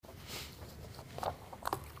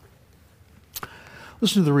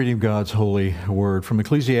Listen to the reading of God's holy word from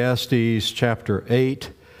Ecclesiastes chapter 8,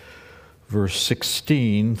 verse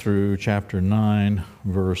 16 through chapter 9,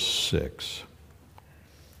 verse 6.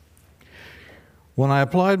 When I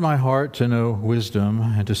applied my heart to know wisdom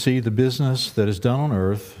and to see the business that is done on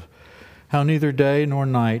earth, how neither day nor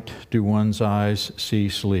night do one's eyes see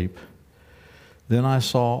sleep, then I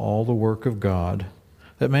saw all the work of God,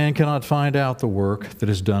 that man cannot find out the work that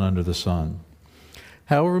is done under the sun.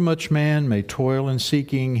 However much man may toil in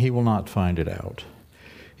seeking, he will not find it out.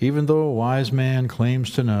 Even though a wise man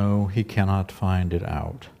claims to know, he cannot find it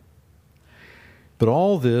out. But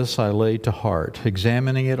all this I laid to heart,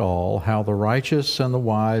 examining it all, how the righteous and the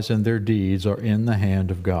wise and their deeds are in the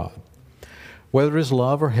hand of God. Whether it is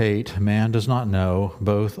love or hate, man does not know,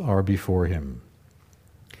 both are before him.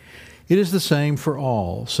 It is the same for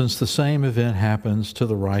all, since the same event happens to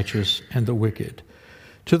the righteous and the wicked,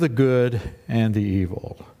 to the good and the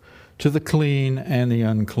evil, to the clean and the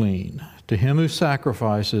unclean, to him who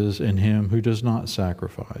sacrifices and him who does not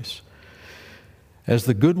sacrifice. As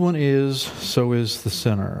the good one is, so is the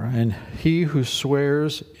sinner, and he who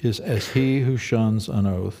swears is as he who shuns an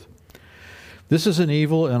oath. This is an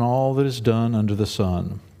evil in all that is done under the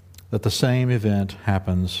sun, that the same event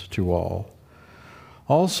happens to all.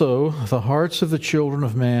 Also, the hearts of the children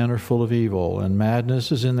of man are full of evil, and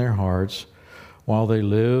madness is in their hearts, while they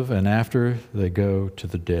live, and after they go to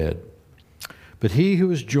the dead. But he who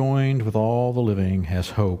is joined with all the living has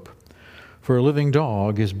hope, for a living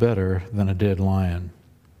dog is better than a dead lion.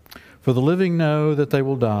 For the living know that they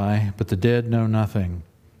will die, but the dead know nothing,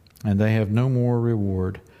 and they have no more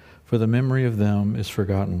reward, for the memory of them is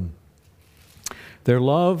forgotten. Their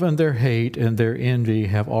love and their hate and their envy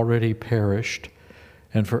have already perished,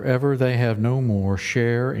 and forever they have no more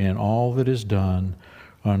share in all that is done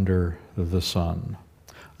under the sun.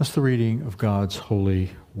 That's the reading of God's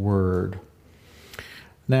holy word.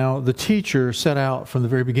 Now, the teacher set out from the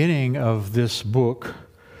very beginning of this book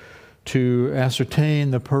to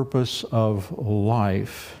ascertain the purpose of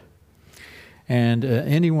life. And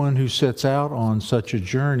anyone who sets out on such a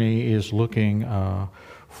journey is looking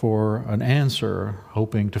for an answer,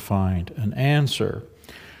 hoping to find an answer.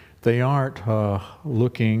 They aren't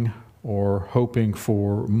looking or hoping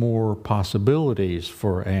for more possibilities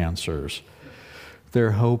for answers.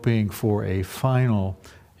 They're hoping for a final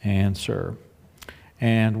answer.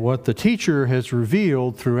 And what the teacher has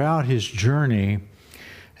revealed throughout his journey,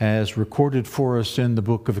 as recorded for us in the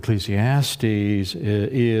book of Ecclesiastes,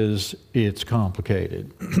 is it's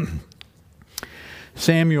complicated.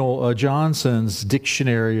 Samuel Johnson's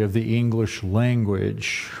Dictionary of the English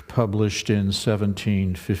Language, published in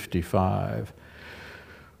 1755,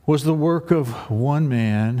 was the work of one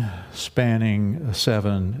man spanning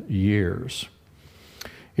 7 years.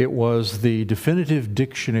 It was the definitive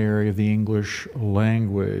dictionary of the English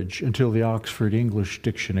language until the Oxford English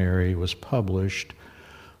Dictionary was published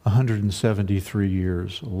 173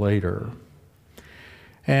 years later.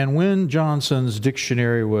 And when Johnson's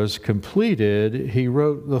dictionary was completed, he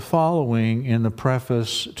wrote the following in the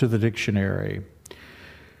preface to the dictionary.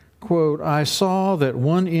 Quote, I saw that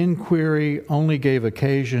one inquiry only gave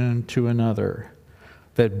occasion to another,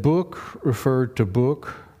 that book referred to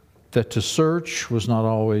book, that to search was not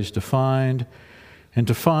always to find, and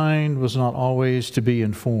to find was not always to be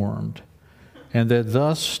informed, and that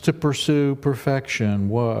thus to pursue perfection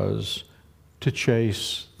was to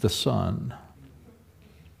chase the sun.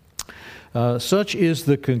 Such is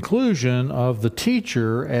the conclusion of the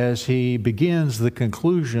teacher as he begins the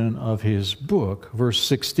conclusion of his book. Verse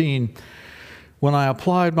 16, when I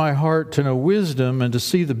applied my heart to know wisdom and to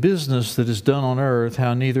see the business that is done on earth,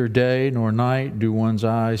 how neither day nor night do one's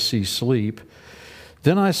eyes see sleep,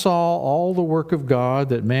 then I saw all the work of God,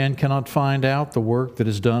 that man cannot find out the work that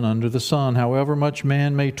is done under the sun. However much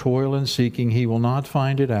man may toil in seeking, he will not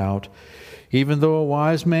find it out. Even though a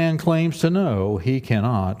wise man claims to know, he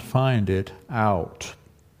cannot find it out.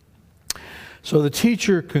 So the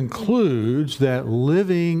teacher concludes that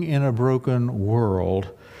living in a broken world,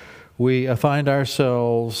 we find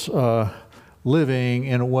ourselves living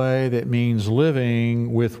in a way that means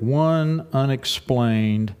living with one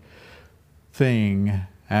unexplained thing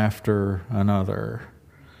after another.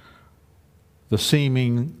 The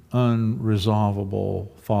seeming unresolvable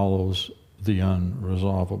follows the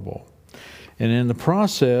unresolvable. And in the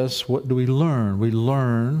process, what do we learn? We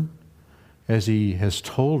learn, as he has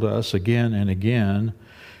told us again and again,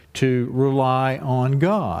 to rely on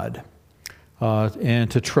God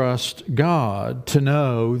and to trust God, to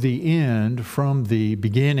know the end from the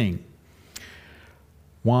beginning.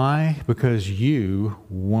 Why? Because you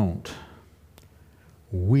won't.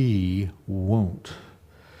 We won't.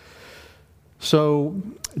 So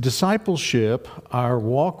discipleship, our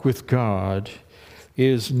walk with God,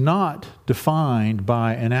 is not defined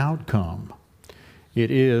by an outcome.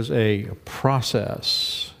 It is a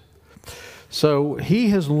process. So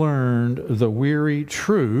he has learned the weary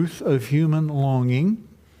truth of human longing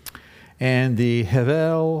and the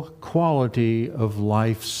hevel quality of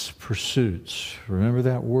life's pursuits. Remember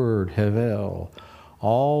that word, hevel.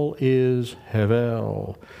 All is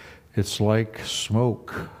hevel. It's like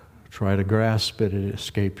smoke. Try to grasp it, it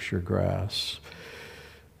escapes your grasp.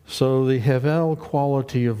 So the hevel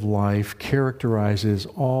quality of life characterizes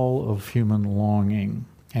all of human longing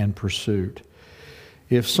and pursuit.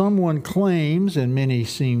 If someone claims, and many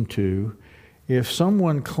seem to, if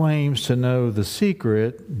someone claims to know the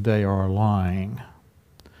secret, they are lying.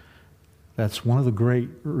 That's one of the great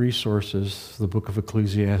resources the book of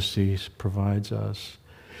Ecclesiastes provides us.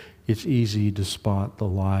 It's easy to spot the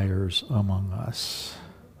liars among us.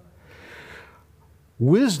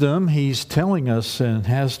 Wisdom, he's telling us and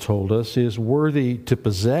has told us, is worthy to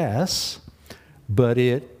possess, but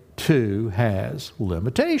it too has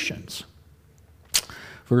limitations.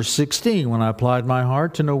 Verse 16, when I applied my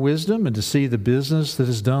heart to know wisdom and to see the business that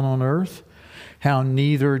is done on earth, how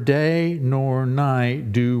neither day nor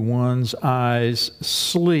night do one's eyes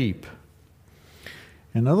sleep.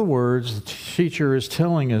 In other words, the teacher is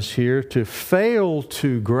telling us here to fail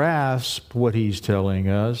to grasp what he's telling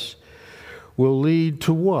us will lead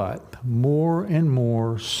to what? More and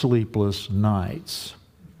more sleepless nights.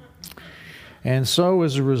 And so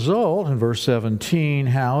as a result, in verse 17,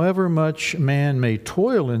 however much man may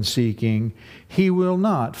toil in seeking, he will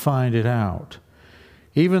not find it out.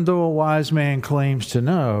 Even though a wise man claims to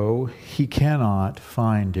know, he cannot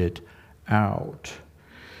find it out.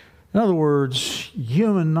 In other words,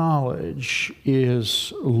 human knowledge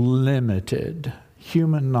is limited.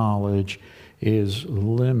 Human knowledge is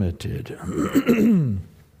limited.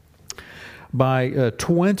 By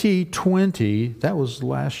 2020, that was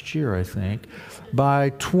last year, I think,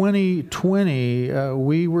 by 2020,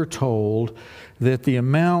 we were told that the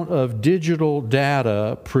amount of digital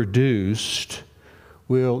data produced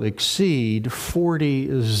will exceed 40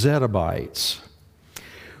 zettabytes,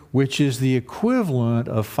 which is the equivalent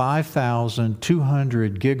of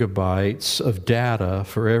 5,200 gigabytes of data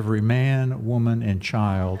for every man, woman, and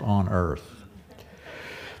child on Earth.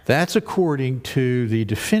 That's according to the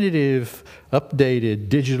definitive updated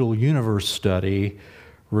digital universe study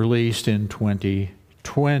released in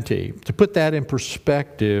 2020. To put that in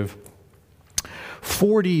perspective,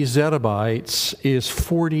 40 zettabytes is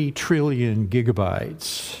 40 trillion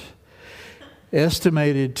gigabytes,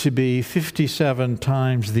 estimated to be 57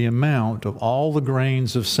 times the amount of all the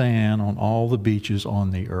grains of sand on all the beaches on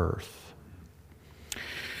the earth.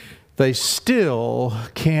 They still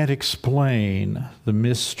can't explain the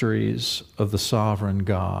mysteries of the sovereign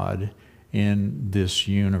God in this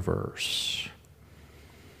universe.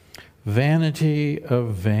 Vanity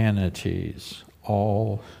of vanities,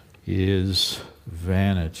 all is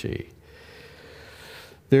vanity.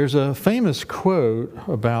 There's a famous quote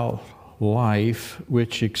about life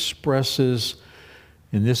which expresses,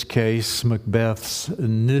 in this case, Macbeth's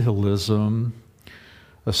nihilism,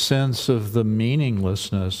 a sense of the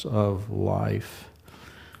meaninglessness of life.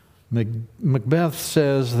 Macbeth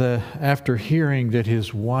says that after hearing that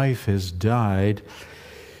his wife has died,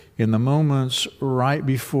 in the moments right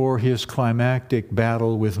before his climactic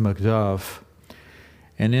battle with Macduff,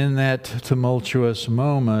 and in that tumultuous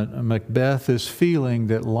moment, Macbeth is feeling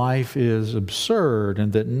that life is absurd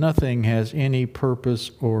and that nothing has any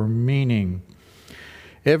purpose or meaning.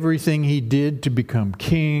 Everything he did to become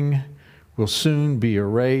king will soon be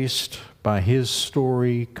erased by his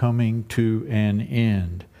story coming to an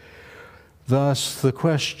end. Thus, the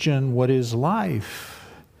question, what is life?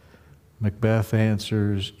 Macbeth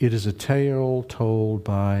answers, it is a tale told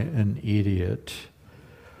by an idiot,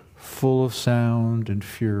 full of sound and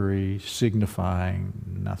fury, signifying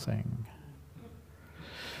nothing.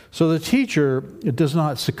 So the teacher does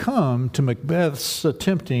not succumb to Macbeth's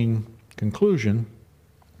tempting conclusion.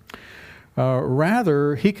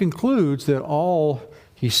 Rather, he concludes that all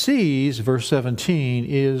he sees, verse 17,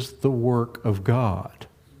 is the work of God.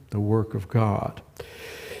 The work of God.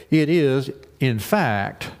 It is, in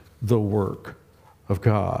fact, the work of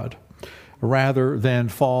God, rather than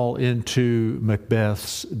fall into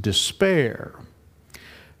Macbeth's despair,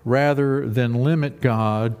 rather than limit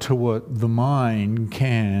God to what the mind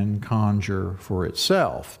can conjure for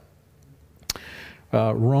itself.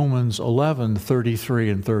 Romans 11:33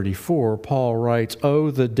 and 34, Paul writes, "Oh,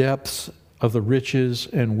 the depths of the riches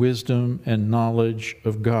and wisdom and knowledge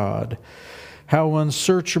of God! How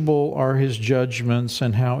unsearchable are his judgments,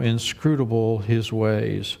 and how inscrutable his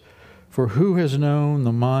ways. For who has known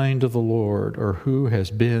the mind of the Lord, or who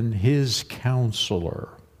has been his counselor?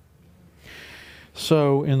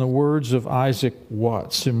 So, in the words of Isaac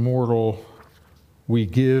Watts, immortal, we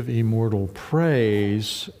give immortal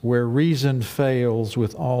praise. Where reason fails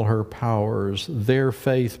with all her powers, there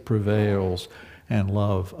faith prevails and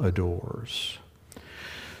love adores.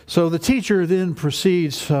 So the teacher then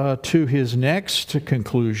proceeds to his next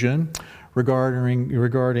conclusion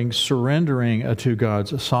regarding surrendering to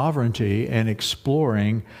God's sovereignty and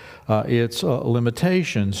exploring its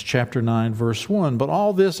limitations. Chapter 9, verse 1. But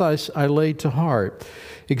all this I laid to heart,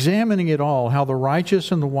 examining it all, how the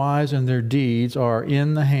righteous and the wise and their deeds are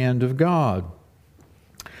in the hand of God.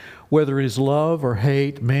 Whether it is love or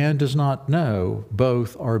hate, man does not know.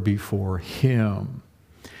 Both are before him.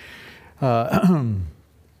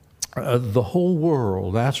 The whole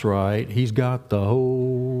world, that's right. He's got the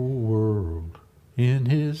whole world in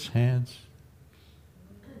his hands.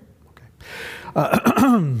 Okay.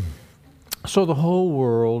 So the whole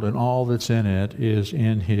world and all that's in it is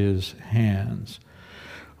in his hands.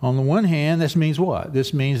 On the one hand, this means what?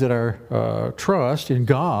 This means that our trust in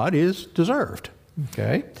God is deserved.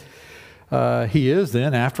 Okay? He is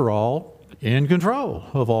then, after all, in control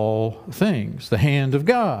of all things. The hand of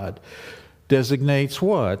God designates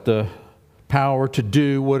what? The power to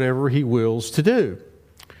do whatever he wills to do.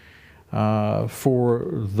 For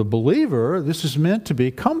the believer, this is meant to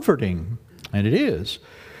be comforting, and it is.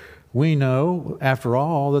 We know, after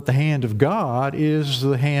all, that the hand of God is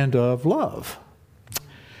the hand of love.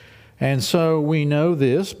 And so we know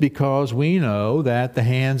this because we know that the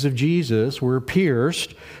hands of Jesus were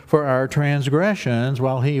pierced for our transgressions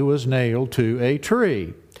while he was nailed to a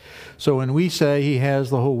tree. So when we say he has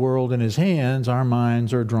the whole world in his hands, our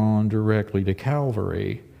minds are drawn directly to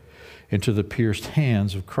Calvary and to the pierced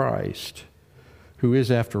hands of Christ, who is,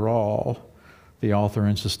 after all, the author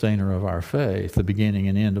and sustainer of our faith, the beginning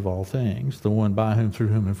and end of all things, the one by whom, through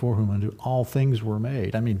whom, and for whom and all things were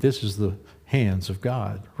made. I mean, this is the hands of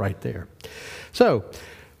God right there. So,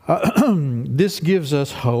 this gives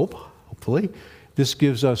us hope, hopefully. This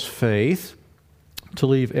gives us faith to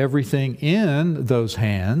leave everything in those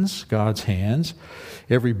hands, God's hands.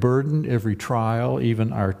 Every burden, every trial,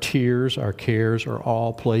 even our tears, our cares are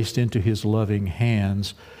all placed into his loving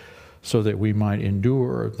hands so that we might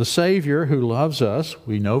endure. The Savior who loves us,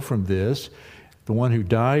 we know from this, the one who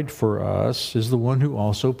died for us is the one who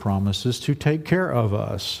also promises to take care of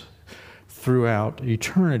us throughout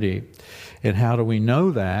eternity. And how do we know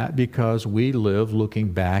that? Because we live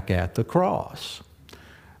looking back at the cross.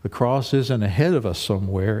 The cross isn't ahead of us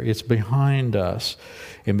somewhere, it's behind us.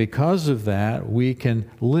 And because of that, we can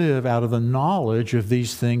live out of the knowledge of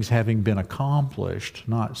these things having been accomplished,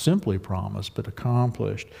 not simply promised, but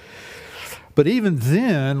accomplished. But even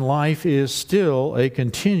then, life is still a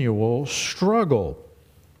continual struggle.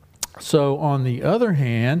 So on the other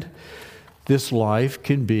hand, this life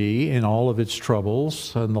can be, in all of its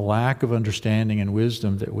troubles and the lack of understanding and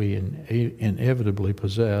wisdom that we inevitably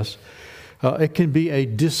possess, it can be a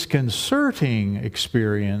disconcerting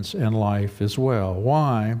experience in life as well.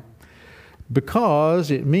 Why? Because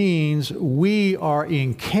it means we are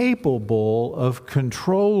incapable of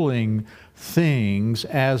controlling things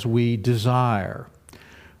as we desire.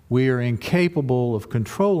 We are incapable of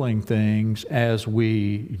controlling things as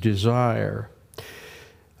we desire.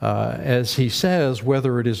 As he says,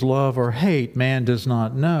 whether it is love or hate, man does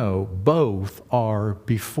not know. Both are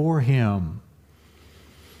before him.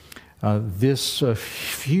 This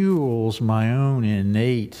fuels my own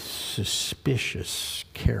innate suspicious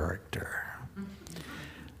character.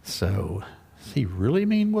 So, does he really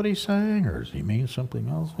mean what he's saying, or does he mean something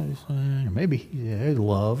else what he's saying? Or maybe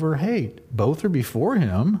love or hate. Both are before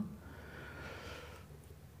him.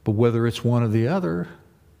 But whether it's one or the other,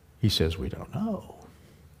 he says we don't know.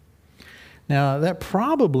 Now, that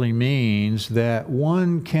probably means that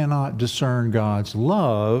one cannot discern God's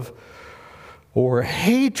love or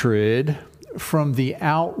hatred from the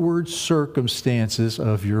outward circumstances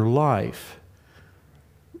of your life.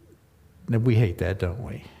 Now, we hate that, don't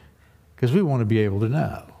we? Because we want to be able to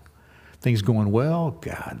know. Things going well,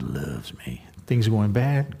 God loves me. Things going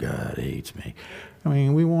bad, God hates me. I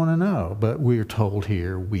mean, we want to know, but we're told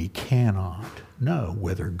here we cannot know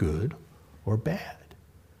whether good or bad.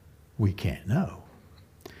 We can't know.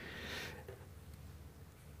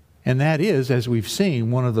 And that is, as we've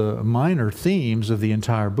seen, one of the minor themes of the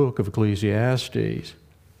entire book of Ecclesiastes.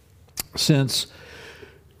 Since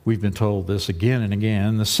we've been told this again and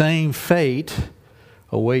again, the same fate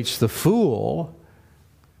awaits the fool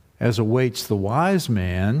as awaits the wise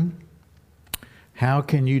man. how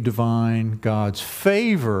can you divine God's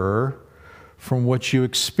favor from what you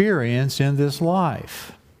experience in this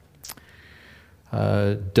life?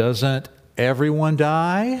 Doesn't everyone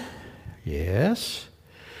die? Yes.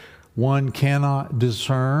 One cannot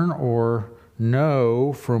discern or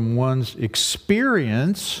know from one's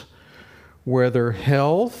experience whether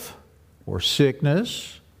health or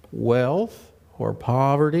sickness, wealth or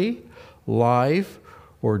poverty, life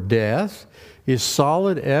or death is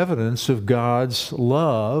solid evidence of God's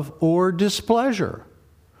love or displeasure.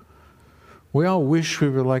 We all wish we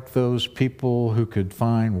were like those people who could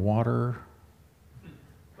find water.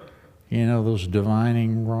 You know, those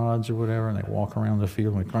divining rods or whatever, and they walk around the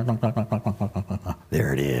field and clunk, clunk, clunk, clunk, clunk, clunk, clunk.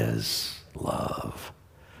 There it is, love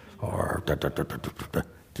or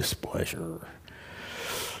displeasure.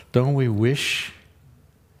 Don't we wish?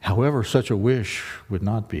 However, such a wish would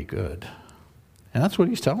not be good. And that's what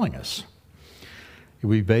he's telling us. It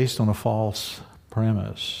would be based on a false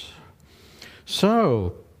premise.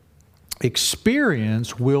 So,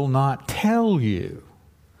 experience will not tell you.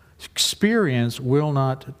 Experience will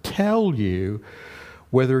not tell you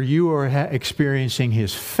whether you are experiencing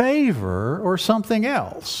His favor or something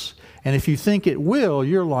else. And if you think it will,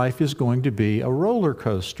 your life is going to be a roller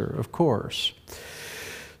coaster, of course.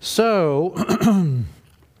 So,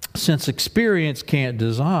 since experience can't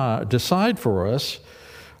decide for us,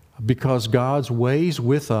 because God's ways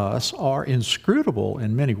with us are inscrutable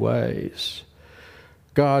in many ways,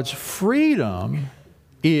 God's freedom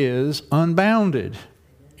is unbounded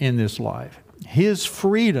in this life. His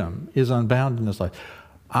freedom is unbounded in this life.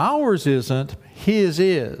 Ours isn't, His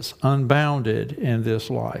is unbounded in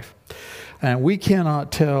this life. And we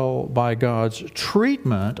cannot tell by God's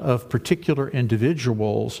treatment of particular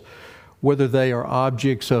individuals whether they are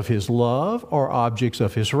objects of His love or objects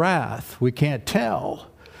of His wrath. We can't tell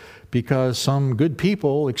because some good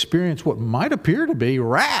people experience what might appear to be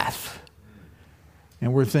wrath.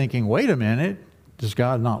 And we're thinking, wait a minute, does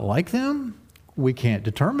God not like them? We can't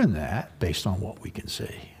determine that based on what we can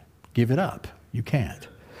see. Give it up. You can't.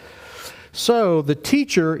 So the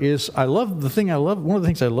teacher is, one of the things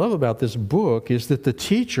I love about this book is that the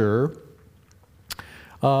teacher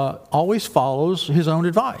always follows his own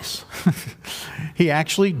advice. He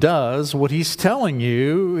actually does what he's telling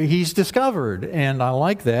you he's discovered. And I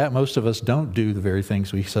like that. Most of us don't do the very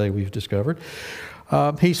things we say we've discovered.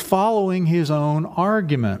 He's following his own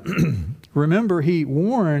argument. Remember, he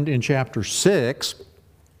warned in chapter 6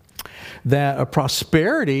 that a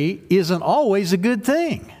prosperity isn't always a good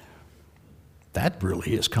thing. That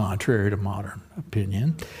really is contrary to modern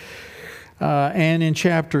opinion. And in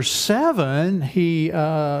chapter 7, he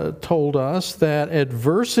told us that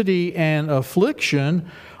adversity and affliction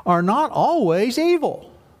are not always evil.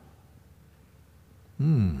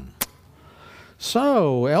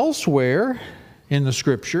 So, elsewhere in the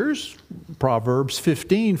Scriptures, Proverbs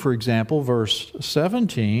 15, for example, verse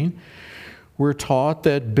 17, we're taught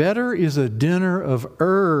that better is a dinner of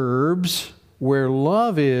herbs where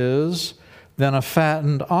love is than a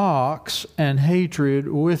fattened ox and hatred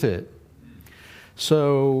with it.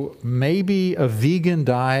 So maybe a vegan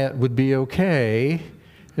diet would be okay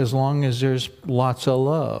as long as there's lots of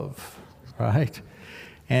love, right?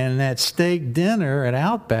 And that steak dinner at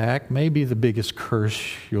Outback may be the biggest curse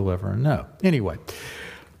you'll ever know. Anyway,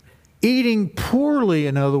 eating poorly,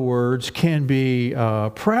 in other words, can be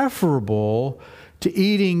preferable to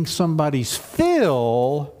eating somebody's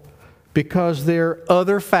fill because there are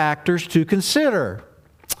other factors to consider.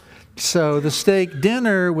 So the steak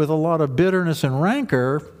dinner with a lot of bitterness and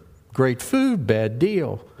rancor, great food, bad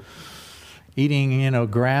deal. Eating,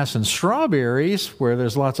 grass and strawberries where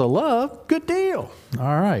there's lots of love, good deal.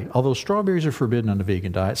 All right. Although strawberries are forbidden on the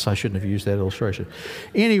vegan diet, so I shouldn't have used that illustration.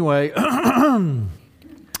 Anyway,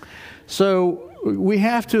 so we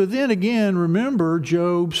have to then again remember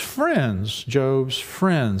Job's friends. Job's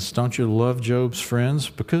friends. Don't you love Job's friends?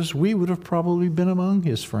 Because we would have probably been among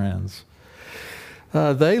his friends.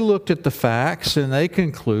 They looked at the facts and they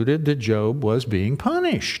concluded that Job was being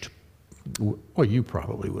punished. Well, you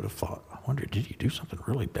probably would have thought, I wonder, did he do something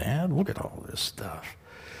really bad? Look at all this stuff.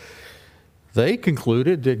 They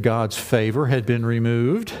concluded that God's favor had been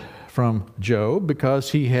removed from Job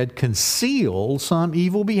because he had concealed some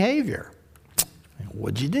evil behavior.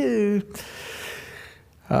 What'd you do?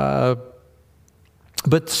 But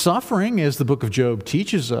suffering, as the book of Job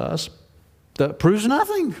teaches us, that proves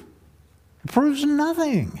nothing. It proves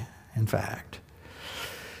nothing, in fact.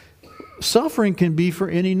 Suffering can be for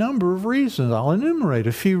any number of reasons. I'll enumerate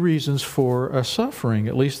a few reasons for suffering.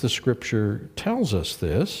 At least the Scripture tells us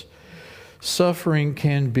this. Suffering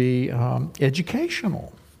can be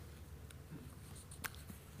educational.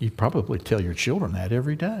 You probably tell your children that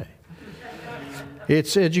every day.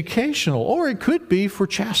 It's educational, or it could be for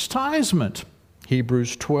chastisement.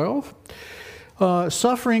 Hebrews 12.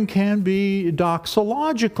 Suffering can be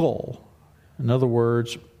doxological. In other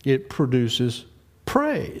words, it produces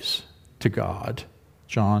praise to God.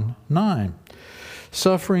 John 9.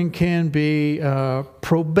 Suffering can be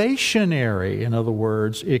probationary. In other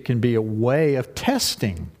words, it can be a way of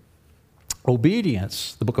testing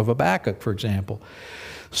obedience. The book of Habakkuk, for example.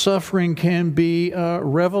 Suffering can be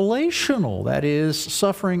revelational. That is,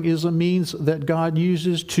 suffering is a means that God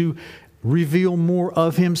uses to reveal more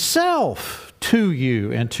of himself to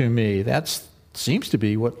you and to me. That seems to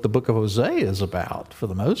be what the book of Hosea is about for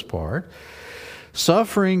the most part.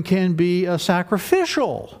 Suffering can be a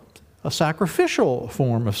sacrificial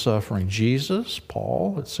form of suffering. Jesus,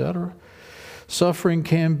 Paul, etc. Suffering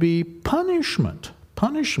can be punishment.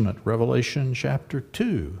 Revelation chapter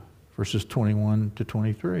 2. Verses 21 to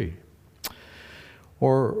 23.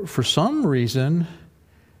 Or for some reason,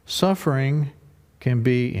 suffering can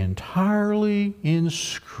be entirely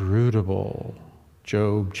inscrutable.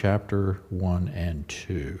 Job chapter 1 and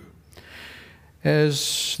 2.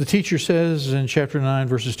 As the teacher says in chapter 9,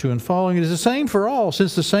 verses 2 and following, it is the same for all,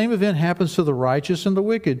 since the same event happens to the righteous and the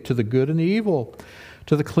wicked, to the good and the evil,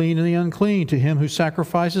 to the clean and the unclean, to him who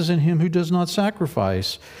sacrifices and him who does not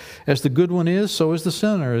sacrifice. As the good one is, so is the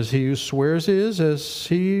sinner. As he who swears is, as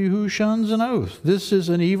he who shuns an oath. This is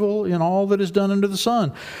an evil in all that is done under the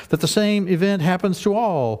sun, that the same event happens to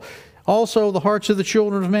all. Also, the hearts of the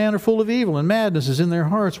children of man are full of evil, and madness is in their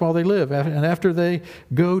hearts while they live, and after they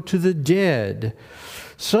go to the dead.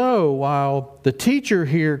 So, while the teacher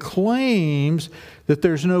here claims that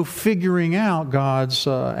there's no figuring out God's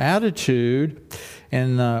attitude,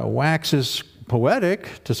 and waxes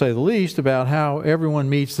poetic, to say the least, about how everyone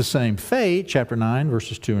meets the same fate, chapter 9,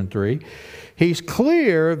 verses 2 and 3, he's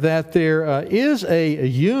clear that there is a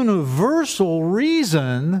universal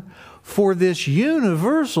reason for this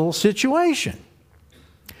universal situation.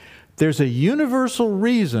 There's a universal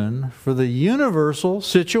reason for the universal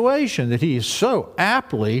situation that he is so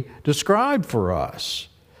aptly described for us.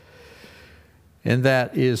 And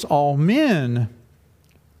that is all men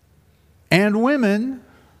and women,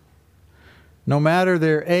 no matter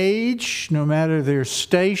their age, no matter their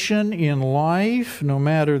station in life, no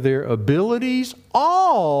matter their abilities,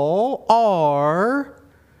 all are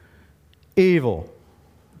evil.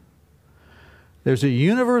 There's a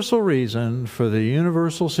universal reason for the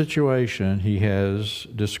universal situation he has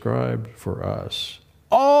described for us.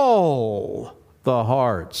 All the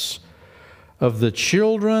hearts of the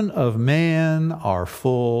children of man are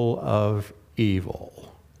full of evil.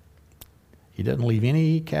 He doesn't leave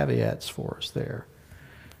any caveats for us there,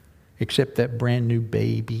 except that brand new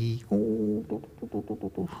baby. Oh,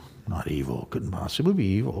 not evil. Couldn't possibly be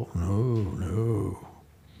evil. No.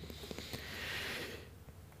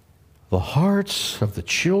 The hearts of the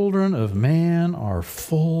children of man are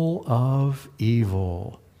full of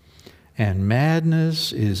evil, and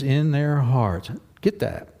madness is in their hearts. Get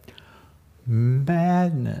that?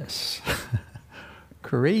 Madness.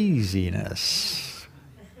 Craziness.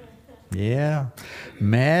 Yeah.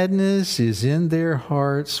 Madness is in their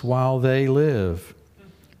hearts while they live.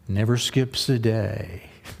 Never skips a day.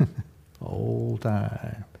 Whole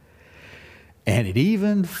time. And it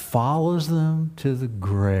even follows them to the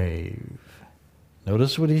grave.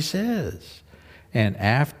 Notice what he says. And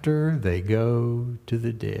after they go to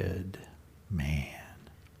the dead. Man.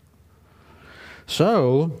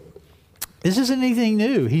 So, this isn't anything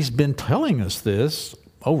new. He's been telling us this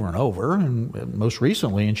over and over, and most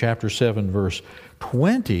recently in chapter 7, verse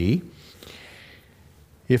 20.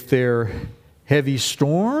 If there are heavy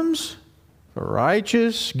storms, the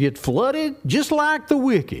righteous get flooded just like the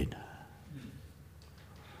wicked.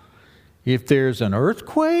 If there's an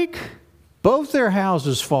earthquake, both their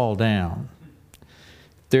houses fall down.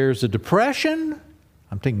 If there's a depression,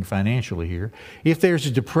 I'm thinking financially here, if there's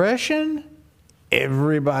a depression,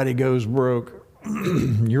 everybody goes broke.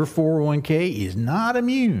 Your 401k is not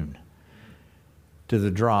immune to the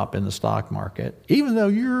drop in the stock market, even though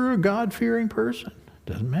you're a God-fearing person.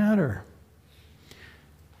 Doesn't matter.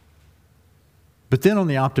 But then on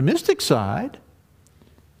the optimistic side,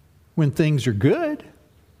 when things are good,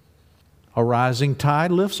 a rising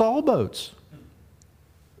tide lifts all boats.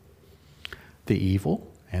 The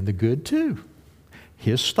evil and the good too.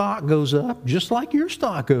 His stock goes up just like your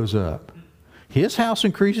stock goes up. His house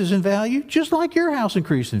increases in value just like your house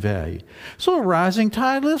increases in value. So a rising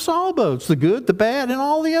tide lifts all boats, the good, the bad, and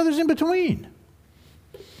all the others in between.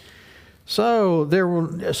 So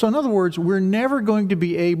in other words, we're never going to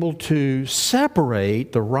be able to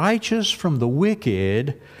separate the righteous from the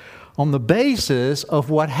wicked on the basis of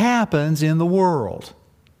what happens in the world.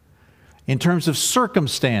 In terms of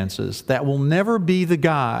circumstances, that will never be the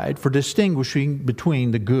guide for distinguishing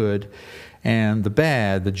between the good and the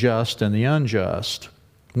bad, the just and the unjust.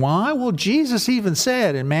 Why? Well, Jesus even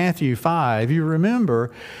said in Matthew 5, you remember,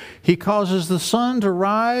 He causes the sun to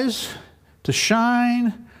rise, to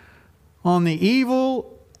shine on the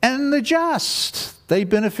evil and the just. They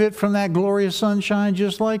benefit from that glorious sunshine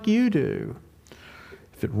just like you do.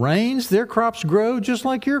 If it rains, their crops grow just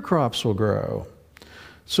like your crops will grow.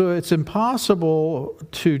 So it's impossible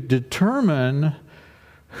to determine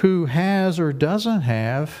who has or doesn't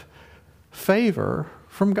have favor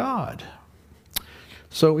from God.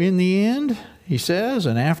 So in the end, he says,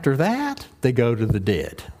 and after that, they go to the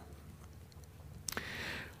dead.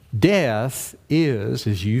 Death is,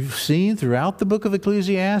 as you've seen throughout the book of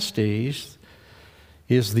Ecclesiastes,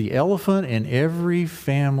 is the elephant in every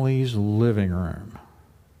family's living room.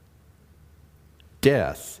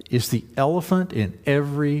 Death is the elephant in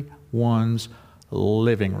everyone's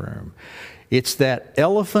living room. It's that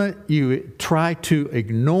elephant you try to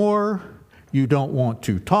ignore, you don't want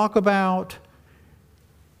to talk about,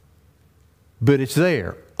 but it's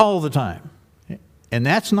there all the time. And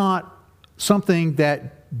that's not something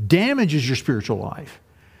that damages your spiritual life.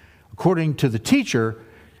 According to the teacher,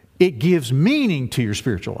 it gives meaning to your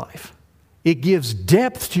spiritual life. It gives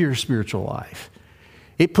depth to your spiritual life.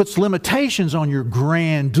 It puts limitations on your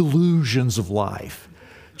grand delusions of life.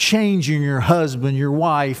 Changing your husband, your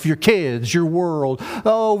wife, your kids, your world.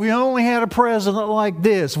 Oh, if we only had a president like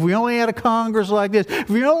this. If we only had a Congress like this. If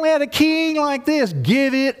we only had a king like this.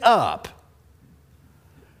 Give it up.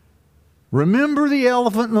 Remember the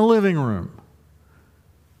elephant in the living room.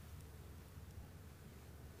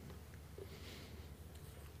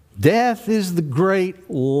 Death is the great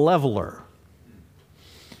leveler.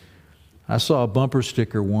 I saw a bumper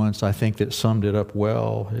sticker once, I think, that summed it up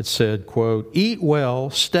well. It said, quote, "Eat well,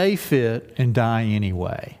 stay fit, and die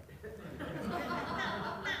anyway."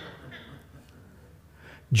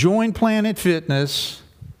 Join Planet Fitness.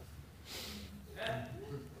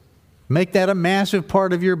 Make that a massive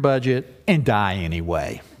part of your budget, and die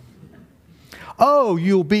anyway. Oh,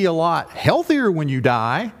 you'll be a lot healthier when you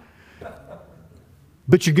die,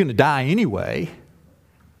 but you're going to die anyway.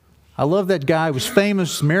 I love that guy who was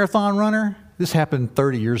famous marathon runner. This happened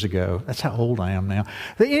 30 years ago. That's how old I am now.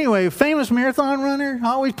 But anyway, famous marathon runner,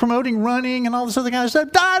 always promoting running and all this other kind of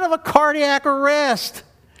stuff, died of a cardiac arrest.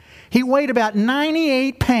 He weighed about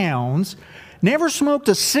 98 pounds, never smoked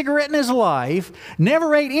a cigarette in his life,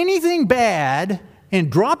 never ate anything bad, and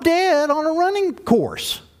dropped dead on a running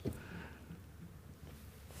course.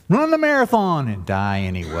 Run the marathon and die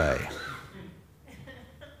anyway.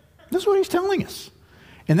 This is what he's telling us.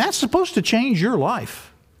 And that's supposed to change your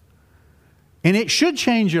life. And it should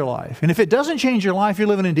change your life. And if it doesn't change your life, you're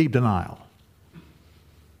living in deep denial.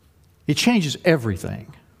 It changes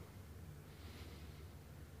everything.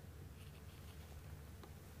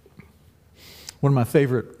 One of my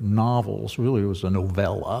favorite novels really was a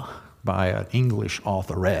novella by an English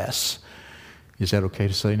authoress. Is that okay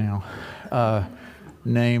to say now?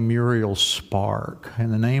 Named Muriel Spark.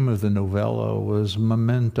 And the name of the novella was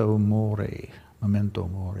Memento Mori. Memento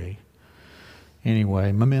Mori.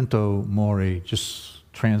 Anyway, Memento Mori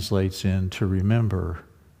just translates into remember,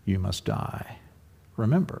 you must die.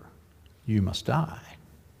 Remember, you must die.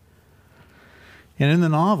 And in the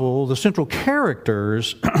novel, the central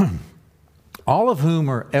characters, all of whom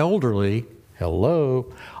are elderly,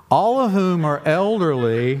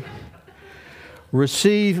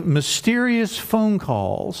 receive mysterious phone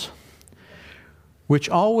calls which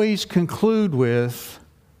always conclude with,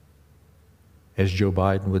 as Joe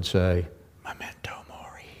Biden would say, memento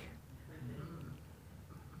mori.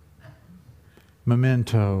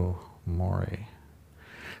 Memento mori.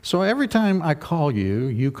 So every time I call you,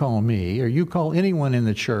 you call me, or you call anyone in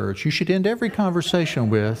the church, you should end every conversation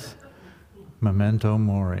with memento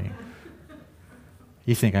mori.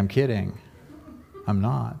 You think I'm kidding. I'm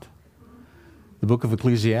not. The book of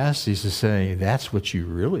Ecclesiastes is saying that's what you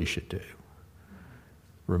really should do.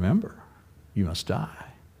 Remember, you must die.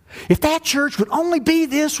 If that church would only be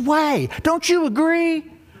this way, don't you agree?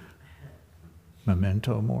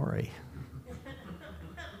 Memento mori.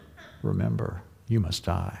 Remember, you must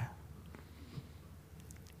die.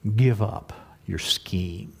 Give up your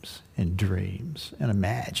schemes and dreams and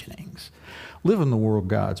imaginings. Live in the world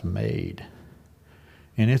God's made.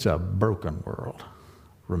 And it's a broken world.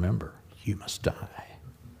 Remember, you must die.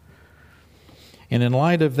 And in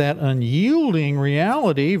light of that unyielding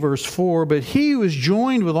reality, verse 4, but he who is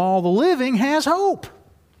joined with all the living has hope.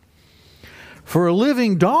 For a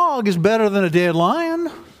living dog is better than a dead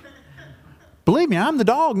lion. Believe me, I'm the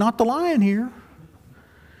dog, not the lion here.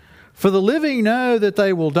 For the living know that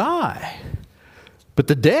they will die, but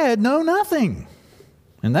the dead know nothing,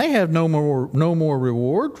 and they have no more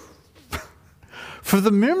reward, for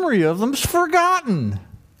the memory of them is forgotten.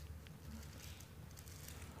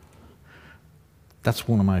 That's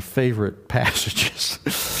one of my favorite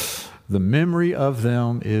passages. The memory of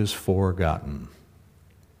them is forgotten.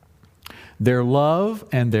 Their love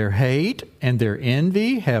and their hate and their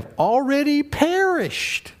envy have already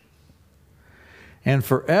perished, and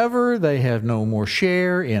forever they have no more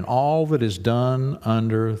share in all that is done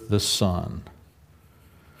under the sun.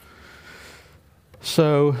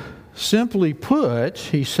 So, simply put,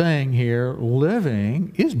 he's saying here,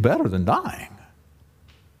 living is better than dying.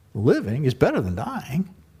 Living is better than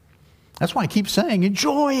dying. That's why I keep saying,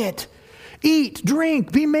 enjoy it. Eat,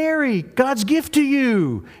 drink, be merry. God's gift to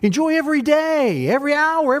you. Enjoy every day, every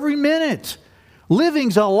hour, every minute.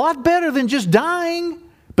 Living's a lot better than just dying.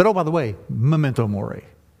 But oh, by the way, memento mori.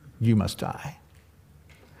 You must die.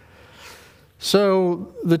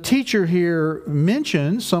 So the teacher here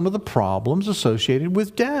mentions some of the problems associated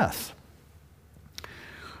with death.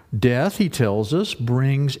 Death, he tells us,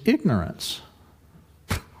 brings ignorance.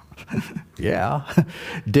 Yeah.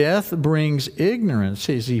 Death brings ignorance.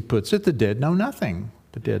 As he puts it, the dead know nothing.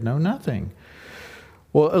 The dead know nothing.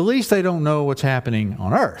 Well, at least they don't know what's happening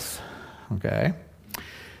on earth. Okay?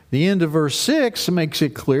 The end of verse 6 makes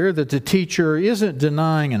it clear that the teacher isn't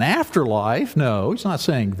denying an afterlife. No, he's not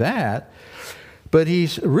saying that. But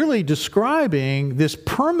he's really describing this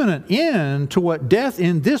permanent end to what death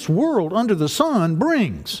in this world under the sun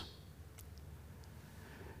brings.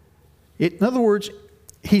 In other words,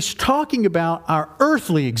 he's talking about our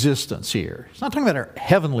earthly existence here. He's not talking about our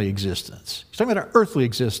heavenly existence. He's talking about our earthly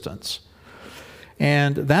existence.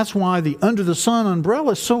 And that's why the under the sun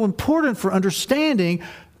umbrella is so important for understanding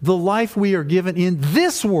the life we are given in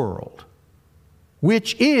this world,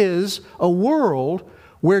 which is a world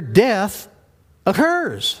where death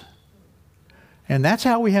occurs. And that's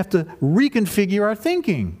how we have to reconfigure our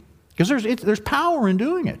thinking, because there's power in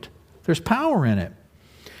doing it. There's power in it.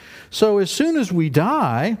 So as soon as we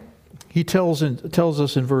die, he tells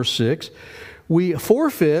us in verse 6, we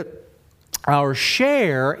forfeit our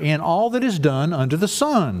share in all that is done under the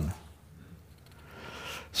sun.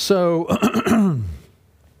 So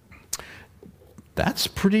that's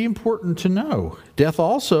pretty important to know. Death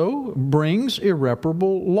also brings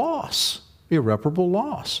irreparable loss. Irreparable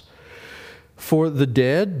loss. For the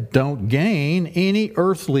dead don't gain any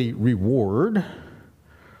earthly reward,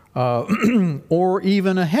 or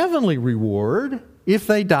even a heavenly reward if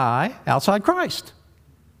they die outside Christ.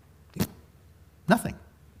 Nothing.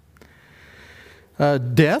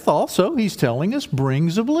 Death also, he's telling us,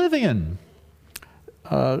 brings oblivion.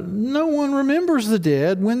 No one remembers the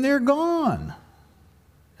dead when they're gone.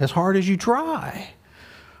 As hard as you try.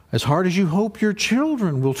 As hard as you hope your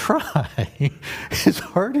children will try. As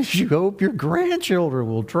hard as you hope your grandchildren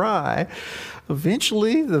will try.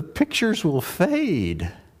 Eventually the pictures will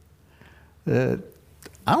fade. I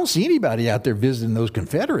don't see anybody out there visiting those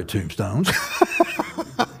Confederate tombstones.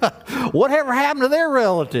 Whatever happened to their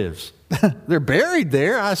relatives? They're buried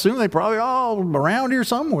there. I assume they probably all around here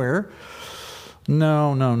somewhere.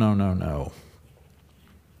 No.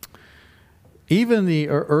 Even the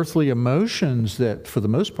earthly emotions that, for the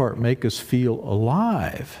most part, make us feel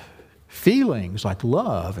alive, feelings like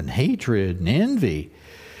love and hatred and envy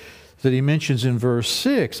that he mentions in verse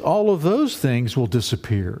 6, all of those things will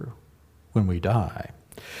disappear when we die.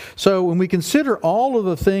 So when we consider all of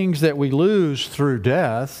the things that we lose through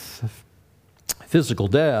death, physical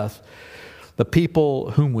death, the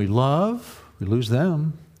people whom we love, we lose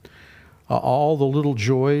them. All the little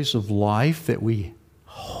joys of life that we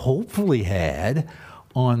hopefully had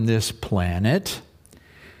on this planet,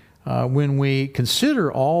 when we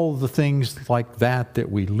consider all the things like that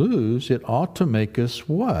we lose, it ought to make us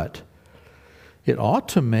what? It ought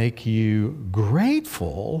to make you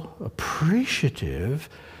grateful, appreciative,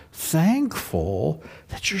 thankful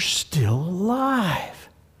that you're still alive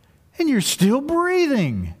and you're still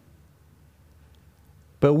breathing.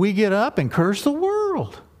 But we get up and curse the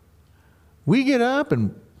world. We get up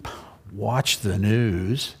and watch the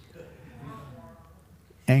news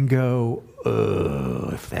and go,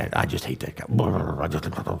 I just hate that guy.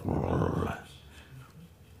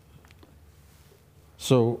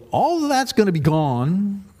 So all of that's going to be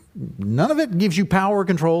gone. None of it gives you power or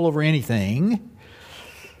control over anything.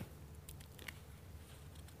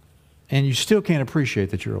 and you still can't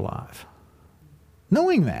appreciate that you're alive.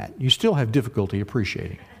 Knowing that, you still have difficulty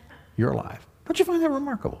appreciating you're alive. Don't you find that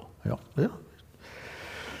remarkable? Yeah.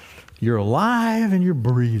 You're alive and you're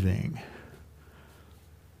breathing.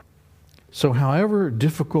 So however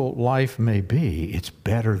difficult life may be, it's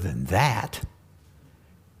better than that.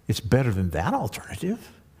 It's better than that alternative.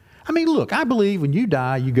 I mean, look, I believe when you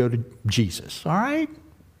die, you go to Jesus, all right?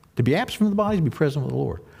 To be absent from the body, to be present with the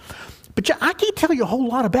Lord. But I can't tell you a whole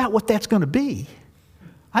lot about what that's going to be.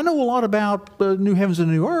 I know a lot about the new heavens and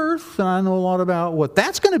new earth, and I know a lot about what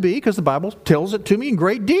that's going to be because the Bible tells it to me in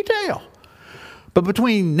great detail. But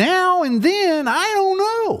between now and then, I don't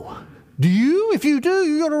know. Do you? If you do,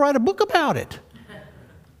 you got to write a book about it.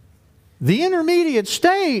 The intermediate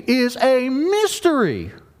state is a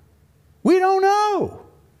mystery. We don't know.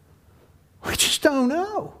 We just don't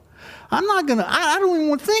know. I don't even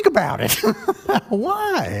want to think about it.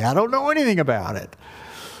 Why? I don't know anything about it.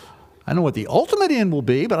 I know what the ultimate end will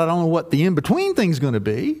be, but I don't know what the in-between thing's going to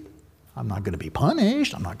be. I'm not going to be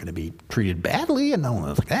punished. I'm not going to be treated badly and no one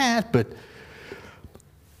like that. But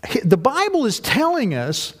the Bible is telling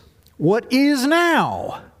us what is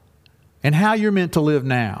now and how you're meant to live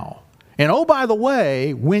now. And oh, by the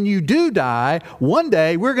way, when you do die, one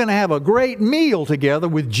day we're going to have a great meal together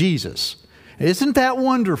with Jesus. Isn't that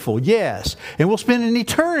wonderful? Yes. And we'll spend an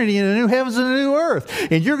eternity in a new heavens and a new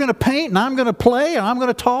earth. And you're going to paint and I'm going to play and I'm going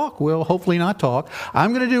to talk. Well, hopefully not talk.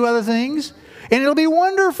 I'm going to do other things. And it'll be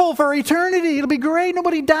wonderful for eternity. It'll be great.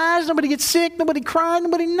 Nobody dies. Nobody gets sick. Nobody cries.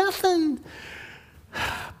 Nobody nothing.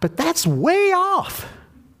 But that's way off.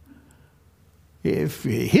 If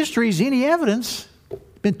history's any evidence,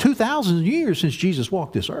 it's been 2,000 years since Jesus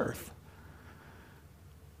walked this earth.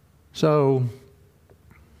 So,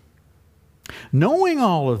 knowing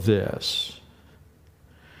all of this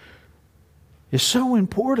is so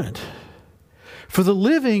important. For the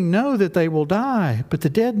living know that they will die, but the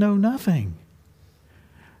dead know nothing.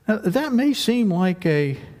 Now, that may seem like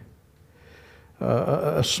a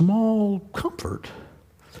small comfort,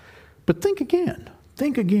 but think again.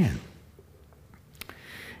 Think again.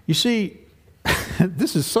 You see,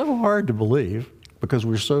 this is so hard to believe because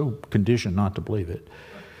we're so conditioned not to believe it.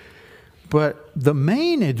 But the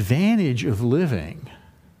main advantage of living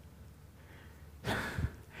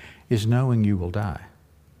is knowing you will die.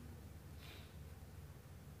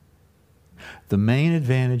 The main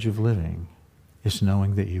advantage of living is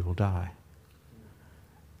knowing that you will die.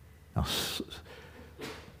 Now,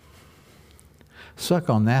 suck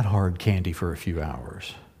on that hard candy for a few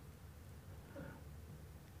hours.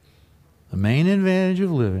 The main advantage of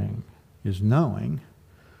living is knowing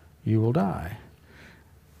you will die.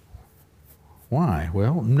 Why?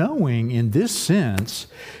 Well, knowing in this sense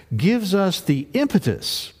gives us the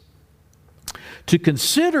impetus to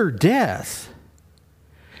consider death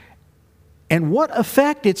and what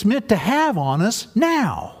effect it's meant to have on us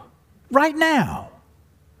now, right now,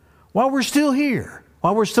 while we're still here,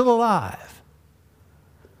 while we're still alive.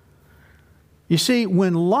 You see,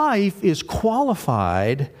 when life is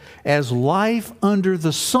qualified as life under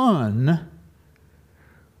the sun,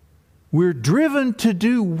 we're driven to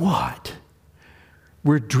do what?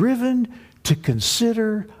 We're driven to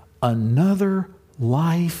consider another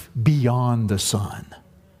life beyond the sun.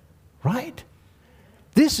 Right?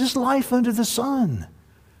 This is life under the sun.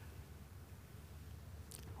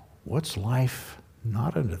 What's life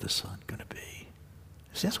not under the sun going to be?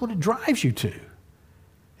 See, that's what it drives you to.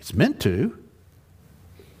 It's meant to.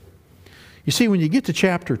 You see, when you get to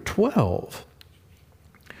chapter 12,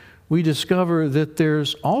 we discover that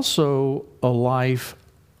there's also a life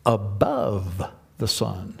above the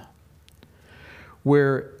sun.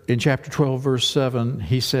 Where in chapter 12, verse 7,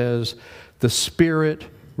 he says, the Spirit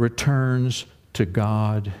returns to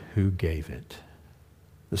God who gave it.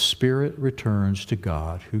 The Spirit returns to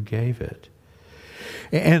God who gave it.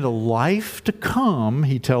 And a life to come,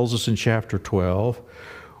 he tells us in chapter 12,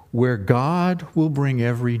 where God will bring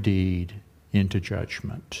every deed into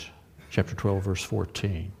judgment. Chapter 12, verse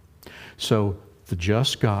 14. So the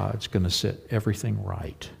just God's going to set everything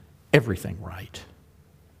right. Everything right.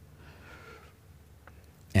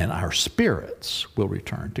 And our spirits will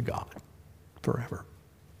return to God forever.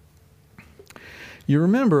 You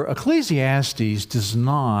remember, Ecclesiastes does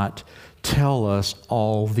not tell us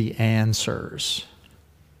all the answers.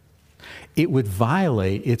 It would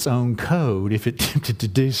violate its own code if it attempted to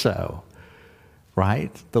do so.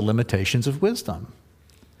 Right? The limitations of wisdom.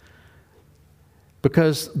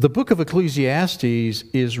 Because the book of Ecclesiastes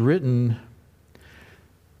is written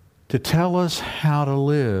to tell us how to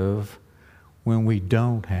live when we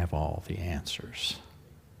don't have all the answers.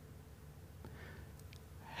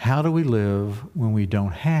 How do we live when we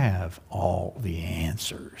don't have all the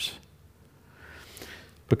answers?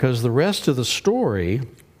 Because the rest of the story,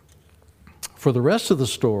 for the rest of the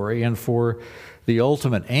story and for the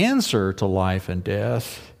ultimate answer to life and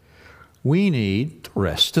death, we need the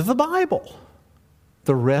rest of the Bible.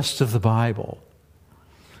 The rest of the Bible.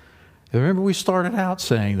 Remember, we started out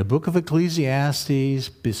saying the book of Ecclesiastes,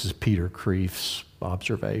 this is Peter Kreeft's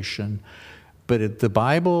observation, but the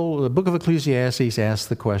book of Ecclesiastes asks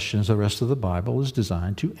the questions the rest of the Bible is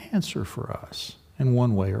designed to answer for us in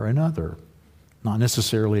one way or another. Not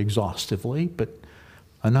necessarily exhaustively, but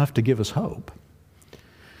enough to give us hope.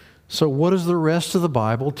 So what does the rest of the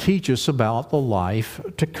Bible teach us about the life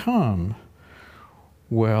to come?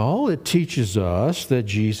 Well, it teaches us that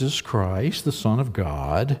Jesus Christ, the Son of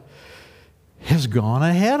God, has gone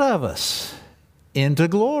ahead of us into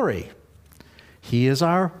glory. He is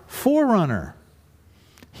our forerunner.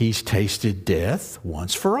 He's tasted death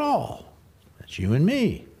once for all. That's you and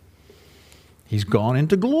me. He's gone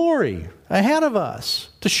into glory ahead of us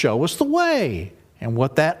to show us the way and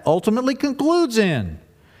what that ultimately concludes in.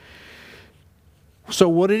 So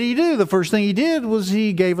what did He do? The first thing He did was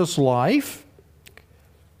He gave us life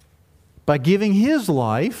by giving His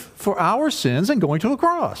life for our sins and going to a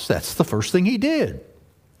cross. That's the first thing He did.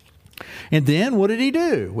 And then what did He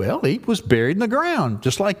do? Well, He was buried in the ground,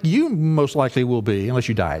 just like you most likely will be, unless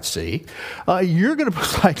you die at sea. You're going to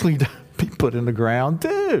most likely be put in the ground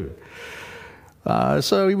too.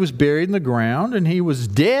 So He was buried in the ground, and He was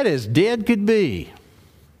dead as dead could be.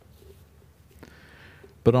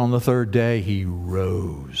 But on the third day, He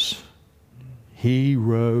rose. He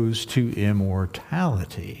rose to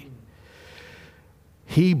immortality.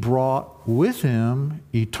 He brought with Him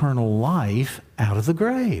eternal life out of the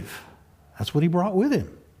grave. That's what He brought with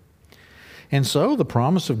Him. And so the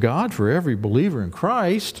promise of God for every believer in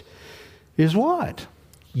Christ is what?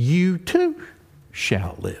 You too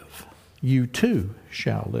shall live. You too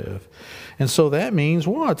shall live. And so that means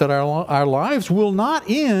what? That our lives will not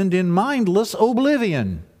end in mindless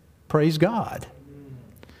oblivion. Praise God.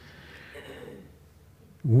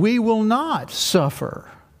 We will not suffer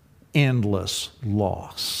endless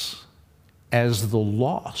loss as the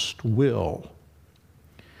lost will.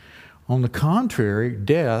 On the contrary,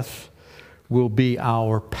 death will be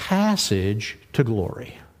our passage to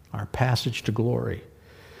glory. Our passage to glory.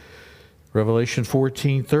 Revelation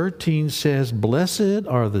 14:13 says, "Blessed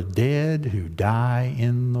are the dead who die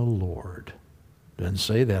in the Lord." Doesn't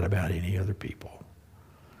say that about any other people.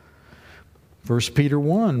 1 Peter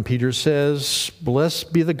 1, Peter says,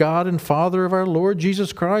 "Blessed be the God and Father of our Lord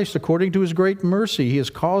Jesus Christ. According to His great mercy, He has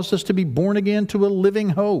caused us to be born again to a living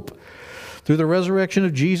hope through the resurrection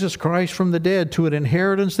of Jesus Christ from the dead, to an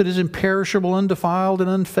inheritance that is imperishable, undefiled, and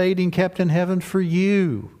unfading, kept in heaven for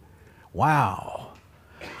you." Wow.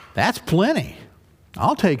 That's plenty.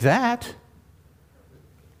 I'll take that.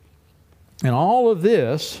 And all of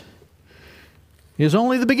this is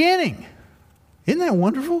only the beginning. Isn't that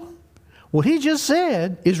wonderful? What he just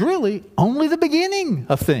said is really only the beginning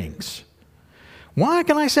of things. Why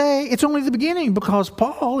can I say it's only the beginning? Because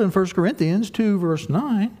Paul in 1 Corinthians 2 verse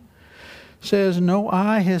 9 says, "No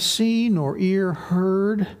eye has seen, nor ear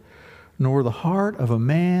heard, nor the heart of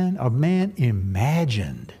man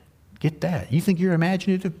imagined." Get that? You think you're an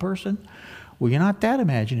imaginative person? Well, you're not that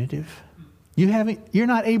imaginative. You're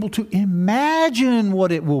not able to imagine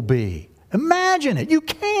what it will be. Imagine it. You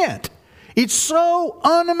can't. It's so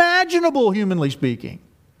unimaginable, humanly speaking.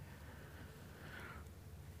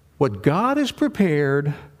 What God has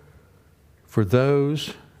prepared for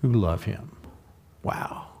those who love Him.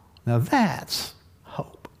 Wow. Now that's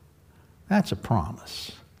hope. That's a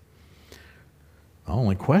promise. The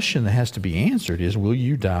only question that has to be answered is, will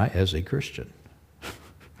you die as a Christian?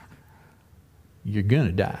 You're going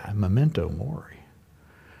to die, memento mori.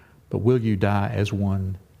 But will you die as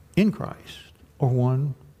one in Christ or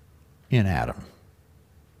one in Adam?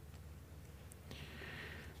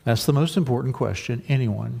 That's the most important question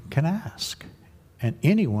anyone can ask and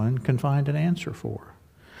anyone can find an answer for.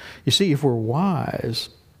 You see, if we're wise,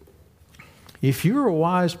 if you're a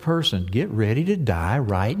wise person, get ready to die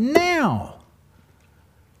right now.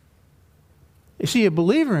 You see, a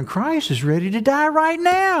believer in Christ is ready to die right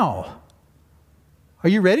now. Are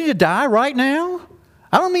you ready to die right now?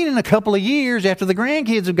 I don't mean in a couple of years after the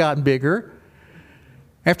grandkids have gotten bigger,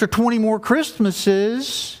 after 20 more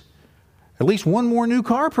Christmases, at least one more new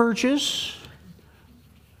car purchase,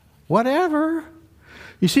 whatever.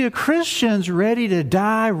 You see, a Christian's ready to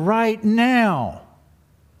die right now.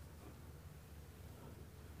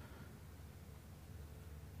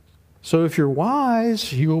 So if you're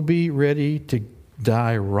wise, you'll be ready to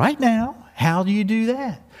die right now. How do you do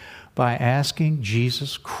that? by asking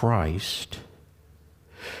Jesus Christ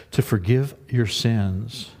to forgive your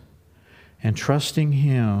sins and trusting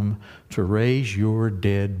Him to raise your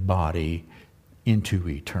dead body into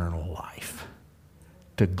eternal life,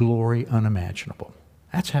 to glory unimaginable.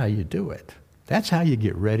 That's how you do it. That's how you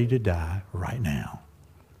get ready to die right now.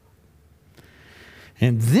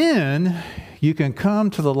 And then you can come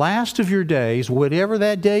to the last of your days, whatever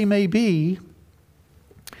that day may be,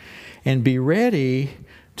 and be ready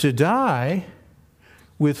to die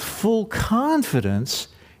with full confidence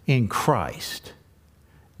in Christ.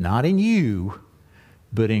 Not in you,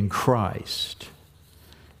 but in Christ.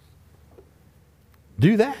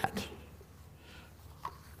 Do that.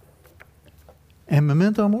 And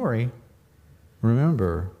memento mori,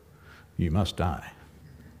 remember, you must die.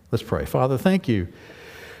 Let's pray. Father, thank you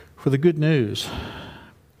for the good news.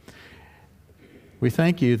 We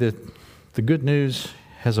thank you that the good news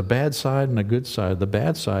has a bad side and a good side. The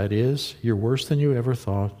bad side is you're worse than you ever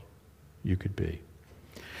thought you could be.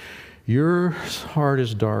 Your heart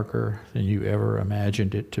is darker than you ever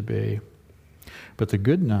imagined it to be. But the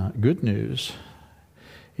good news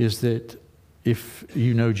is that if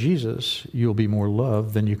you know Jesus, you'll be more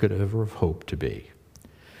loved than you could ever have hoped to be.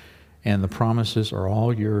 And the promises are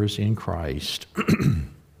all yours in Christ.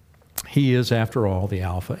 He is, after all, the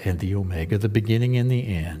Alpha and the Omega, the beginning and the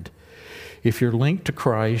end. If you're linked to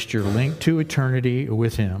Christ, you're linked to eternity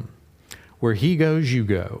with Him. Where He goes, you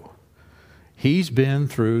go. He's been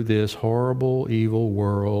through this horrible, evil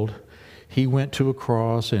world. He went to a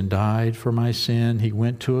cross and died for my sin. He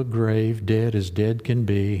went to a grave, dead as dead can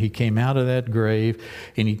be. He came out of that grave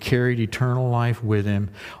and He carried eternal life with Him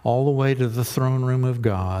all the way to the throne room of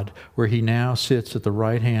God, where He now sits at the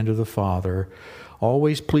right hand of the Father,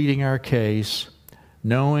 always pleading our case,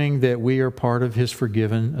 knowing that we are part of His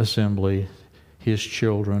forgiven assembly, His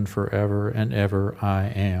children forever and ever I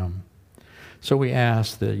am. So we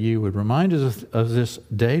ask that you would remind us of this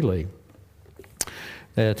daily,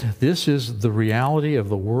 that this is the reality of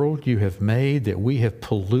the world you have made, that we have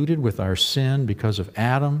polluted with our sin because of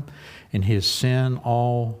Adam, and his sin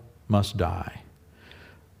all must die.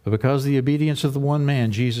 But because of the obedience of the one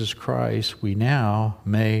man, Jesus Christ, we now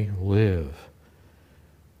may live.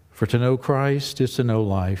 For to know Christ is to know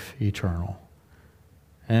life eternal.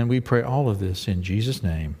 And we pray all of this in Jesus'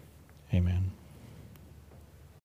 name. Amen.